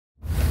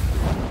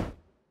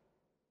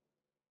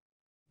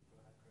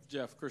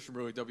Jeff, Christian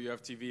Brewer,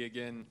 WFTV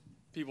again.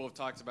 People have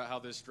talked about how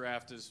this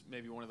draft is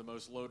maybe one of the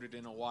most loaded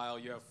in a while.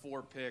 You have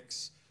 4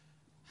 picks.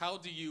 How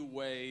do you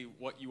weigh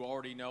what you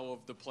already know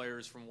of the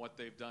players from what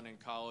they've done in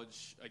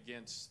college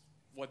against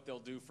what they'll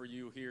do for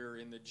you here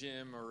in the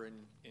gym or in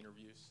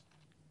interviews?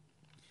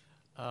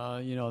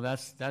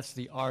 That's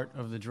the art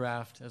of the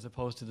draft as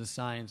opposed to the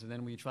science, and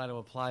then we try to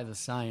apply the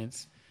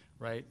science,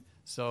 right?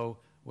 So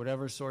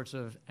whatever sorts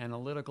of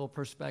analytical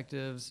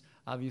perspectives,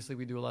 obviously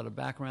we do a lot of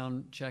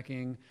background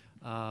checking.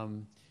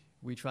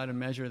 We try to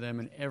measure them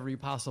in every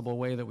possible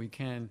way that we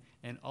can,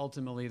 and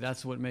ultimately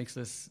that's what makes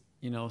this,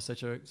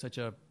 such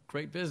a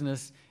great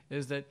business,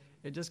 is that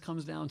it just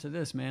comes down to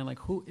this, man. Like,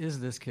 who is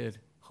this kid?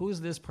 Who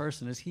is this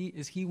person? Is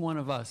he one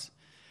of us?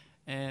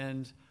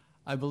 And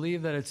I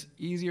believe that it's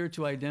easier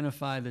to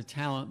identify the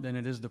talent than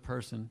it is the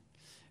person.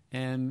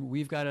 And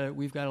we've got to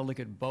look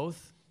at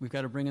both. We've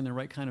got to bring in the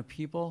right kind of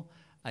people.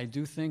 I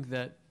do think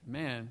that,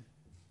 man,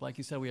 like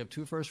you said, we have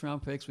 2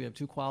 first-round picks. We have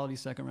 2 quality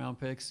second-round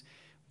picks.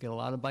 We get a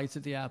lot of bites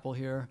at the apple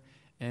here.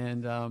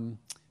 And,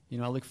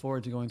 I look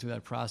forward to going through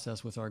that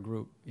process with our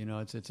group.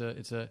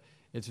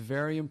 It's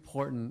very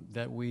important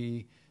that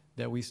we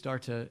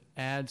start to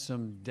add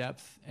some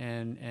depth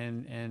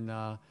and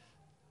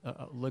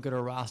look at a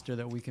roster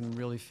that we can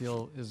really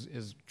feel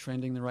is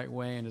trending the right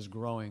way and is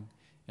growing.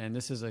 And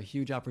this is a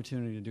huge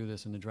opportunity to do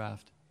this in the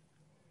draft.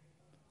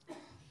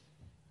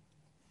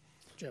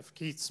 Jeff,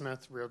 Keith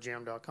Smith,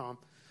 RealGM.com.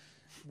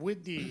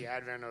 With the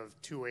advent of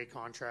 2-way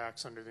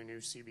contracts under the new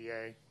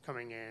CBA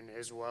coming in,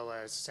 as well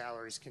as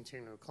salaries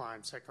continuing to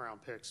climb,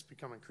 second-round picks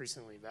become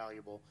increasingly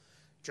valuable,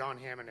 John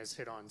Hammond has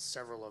hit on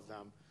several of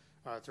them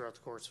throughout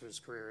the course of his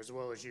career, as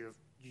well as you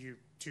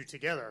two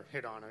together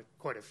hit on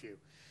quite a few.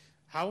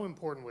 How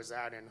important was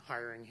that in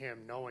hiring him,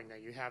 knowing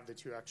that you have the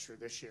 2 extra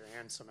this year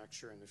and some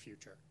extra in the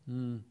future?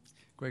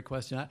 Great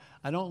question.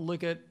 I don't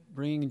look at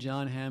bringing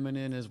John Hammond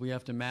in as we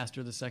have to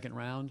master the second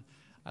round.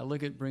 I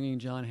look at bringing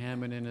John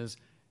Hammond in as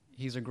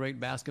he's a great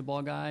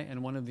basketball guy,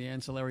 and one of the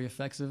ancillary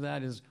effects of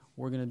that is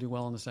we're going to do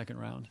well in the second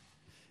round.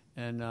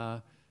 And,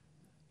 the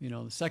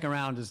second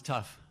round is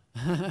tough.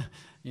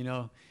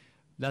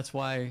 That's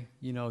why,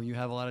 you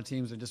have a lot of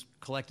teams that just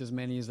collect as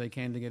many as they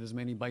can to get as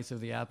many bites of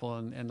the apple,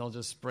 and they'll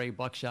just spray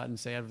buckshot and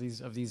say, out of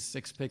these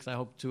 6 picks, I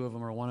hope 2 of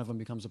them or 1 of them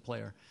becomes a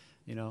player,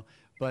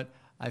 But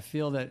I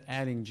feel that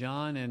adding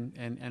John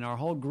and our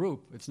whole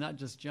group, it's not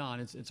just John,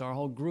 it's our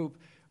whole group,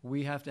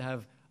 we have to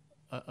have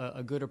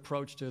a good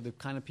approach to the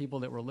kind of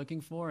people that we're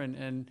looking for,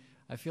 and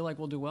I feel like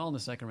we'll do well in the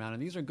second round.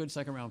 And these are good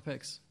second-round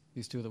picks,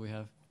 these 2 that we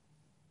have.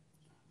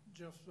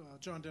 Jeff,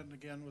 John Denton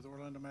again with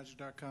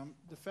OrlandoMagic.com.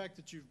 The fact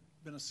that you've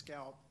been a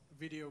scout,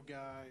 video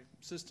guy,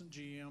 assistant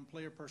GM,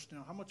 player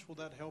personnel, how much will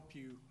that help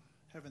you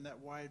having that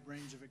wide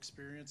range of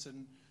experience?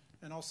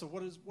 And also,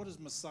 what does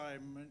Masai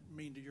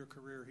mean to your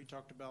career? He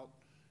talked about,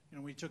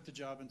 when he took the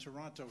job in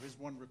Toronto, his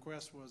one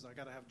request was, I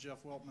got to have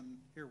Jeff Weltman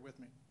here with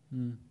me.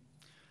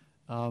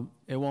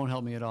 It won't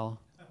help me at all.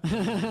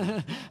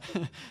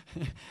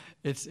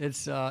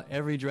 It's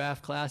every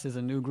draft class is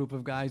a new group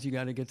of guys you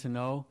got to get to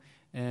know,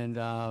 and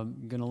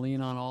I'm going to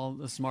lean on all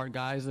the smart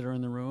guys that are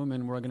in the room,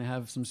 and we're going to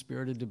have some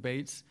spirited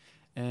debates.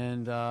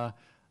 And I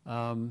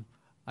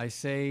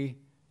say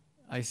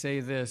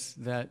this,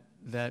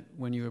 that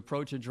when you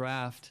approach a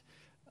draft,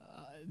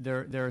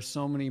 there are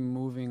so many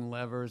moving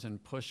levers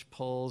and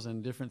push-pulls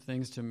and different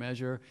things to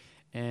measure,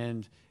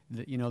 and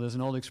there's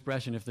an old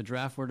expression, if the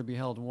draft were to be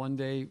held one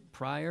day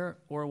prior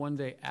or one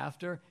day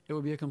after, it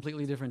would be a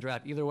completely different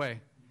draft. Either way,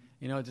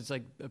 it's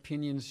like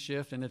opinions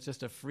shift, and it's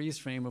just a freeze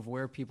frame of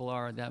where people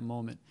are at that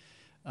moment.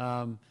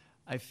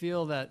 I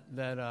feel that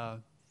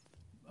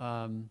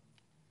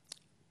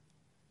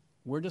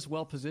we're just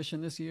well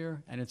positioned this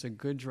year, and it's a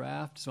good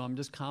draft, so I'm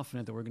just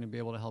confident that we're going to be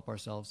able to help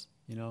ourselves.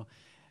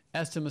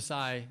 As to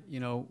Masai,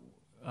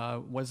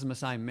 what's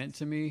Masai meant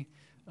to me?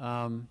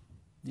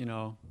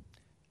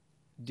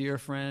 Dear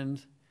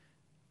friend,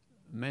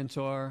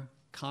 mentor,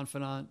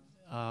 confidant.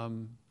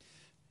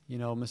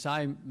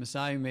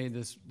 Masai made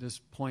this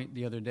point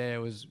the other day. I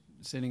was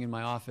sitting in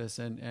my office,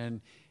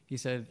 and he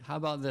said, how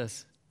about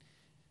this?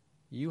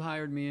 You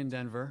hired me in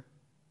Denver,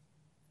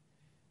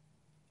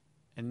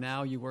 and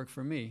now you work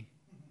for me.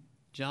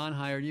 John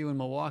hired you in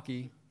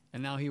Milwaukee,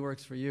 and now he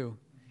works for you.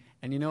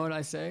 And you know what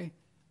I say?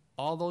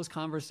 All those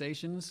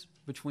conversations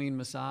between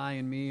Masai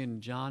and me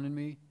and John and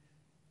me,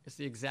 it's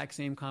the exact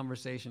same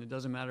conversation. It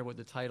doesn't matter what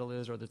the title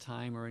is or the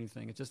time or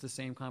anything. It's just the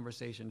same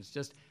conversation. It's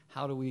just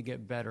how do we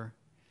get better?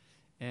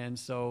 And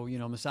so,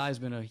 Masai's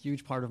been a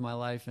huge part of my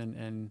life,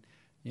 and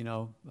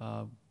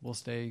we'll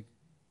stay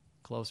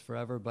close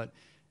forever. But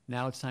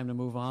now it's time to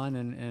move on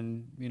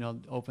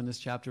and open this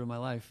chapter of my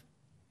life.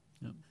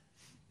 Yep.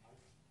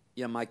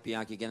 Yeah, Mike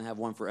Bianchi. Again, I have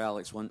one for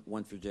Alex,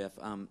 one for Jeff.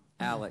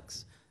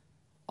 Alex,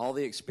 all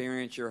the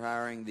experience you're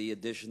hiring, the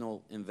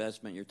additional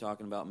investment you're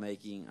talking about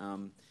making,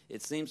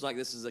 it seems like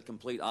this is a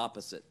complete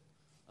opposite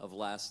of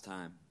last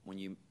time when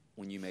you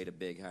made a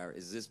big hire.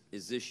 Is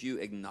this you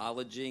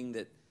acknowledging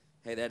that,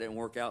 hey, that didn't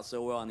work out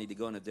so well, I need to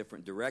go in a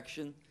different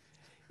direction?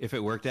 If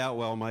it worked out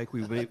well, Mike,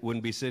 we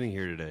wouldn't be sitting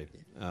here today.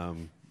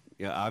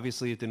 yeah,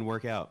 obviously it didn't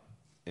work out.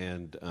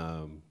 And,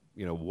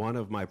 one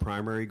of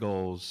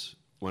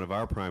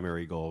our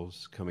primary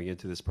goals coming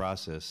into this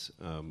process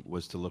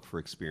was to look for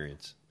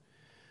experience,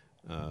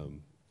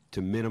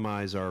 to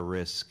minimize our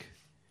risk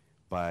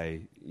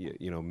by,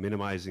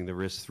 minimizing the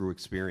risk through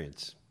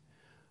experience.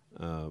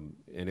 And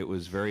it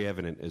was very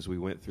evident as we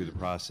went through the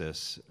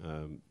process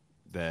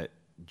that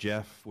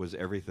Jeff was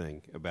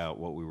everything about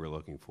what we were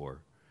looking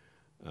for.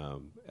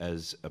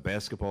 As a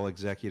basketball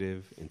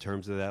executive, in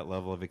terms of that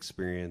level of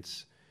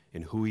experience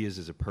and who he is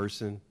as a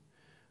person,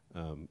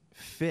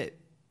 fit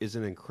is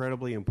an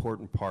incredibly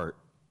important part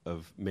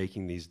of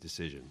making these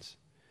decisions.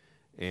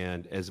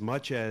 And as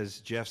much as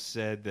Jeff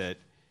said that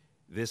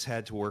this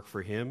had to work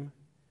for him,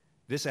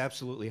 this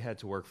absolutely had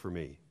to work for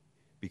me.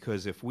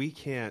 Because if we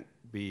can't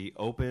be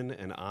open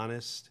and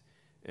honest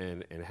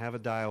and have a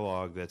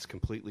dialogue that's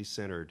completely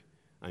centered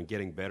on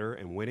getting better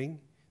and winning,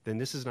 then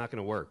this is not going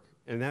to work.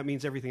 And that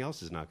means everything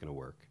else is not going to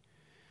work.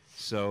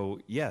 So,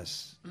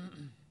 yes,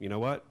 you know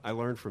what? I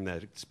learned from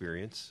that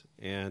experience.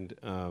 And,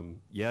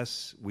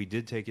 yes, we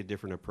did take a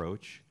different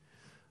approach.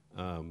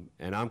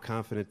 And I'm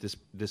confident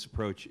this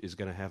approach is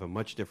going to have a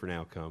much different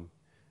outcome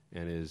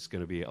and is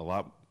going to be a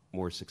lot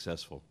more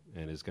successful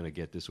and is going to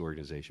get this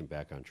organization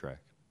back on track.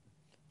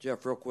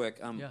 Jeff, real quick.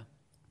 Yeah.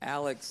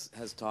 Alex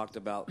has talked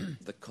about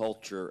the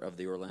culture of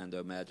the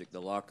Orlando Magic,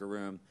 the locker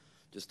room,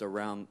 just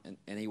around,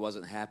 and he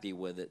wasn't happy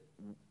with it.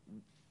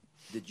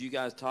 Did you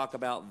guys talk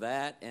about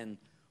that, and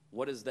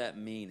what does that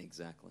mean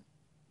exactly?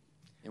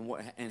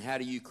 And how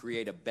do you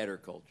create a better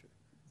culture?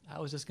 I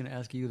was just going to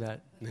ask you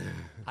that.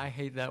 I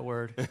hate that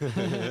word.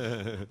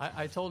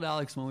 I told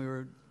Alex when we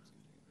were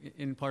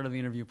in part of the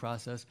interview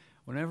process,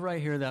 whenever I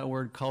hear that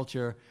word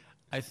culture,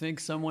 I think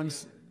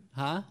someone's,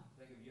 huh?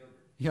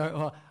 Yeah,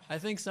 well, I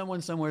think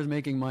someone somewhere is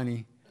making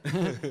money.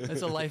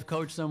 It's a life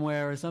coach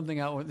somewhere or something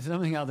out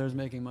there is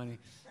making money.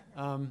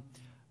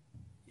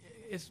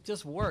 It's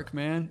just work,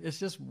 man. It's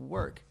just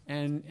work.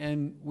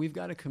 And we've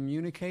got to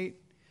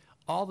communicate.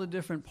 All the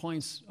different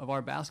points of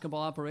our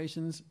basketball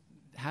operations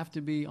have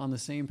to be on the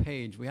same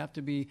page. We have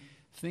to be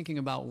thinking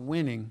about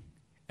winning.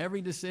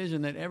 Every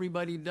decision that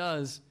everybody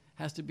does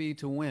has to be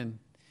to win.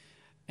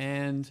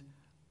 And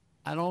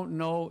I don't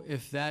know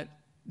if the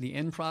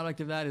end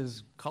product of that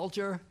is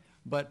culture,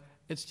 but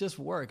it's just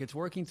work. It's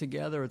working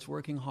together. It's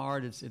working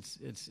hard.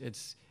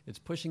 It's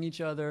pushing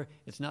each other.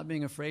 It's not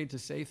being afraid to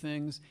say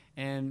things.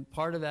 And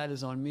part of that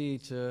is on me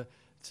to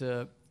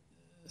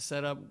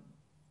set up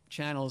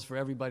channels for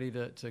everybody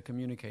to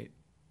communicate.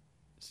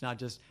 It's not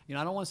just, I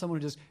don't want someone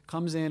who just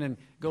comes in and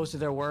goes to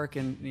their work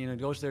and,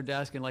 goes to their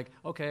desk and like,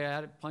 okay, I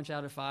had to punch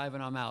out at 5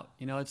 and I'm out.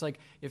 It's like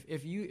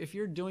if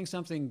you're doing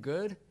something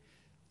good,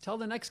 tell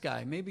the next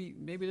guy, maybe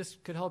this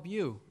could help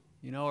you.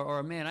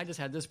 Or man, I just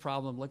had this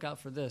problem. Look out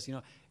for this.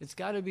 We've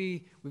got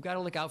to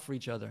look out for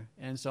each other.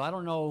 And so I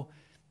don't know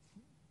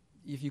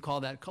if you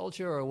call that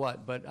culture or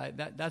what, but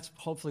that's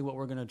hopefully what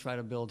we're going to try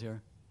to build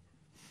here.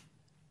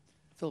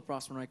 Philip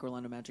Rossman-Reich,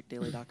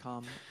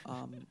 OrlandoMagicDaily.com.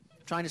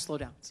 Trying to slow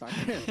down. Sorry.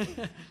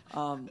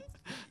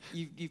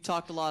 You've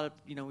talked a lot of,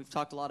 we've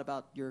talked a lot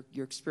about your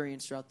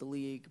experience throughout the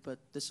league, but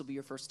this will be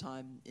your first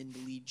time in the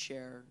lead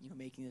chair,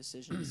 making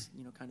decisions.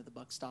 Kind of the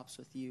buck stops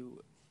with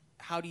you.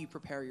 How do you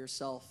prepare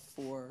yourself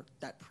for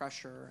that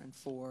pressure and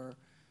for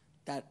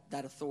that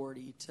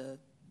authority to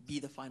be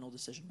the final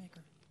decision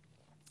maker?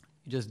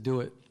 You just do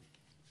it.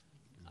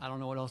 I don't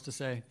know what else to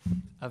say.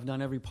 I've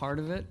done every part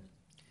of it,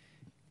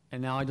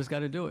 and now I just got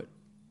to do it.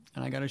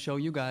 And I got to show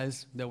you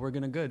guys that we're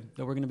going to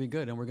be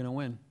good, and we're going to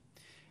win.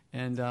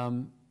 And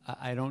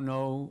I don't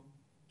know.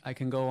 I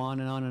can go on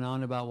and on and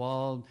on about,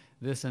 well,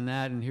 this and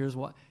that, and here's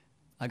what.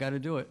 I got to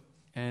do it.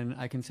 And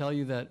I can tell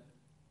you that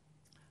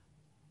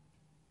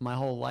my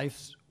whole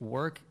life's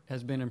work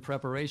has been in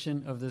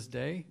preparation of this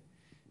day,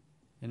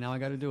 and now I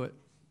got to do it.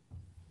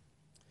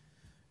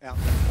 Al.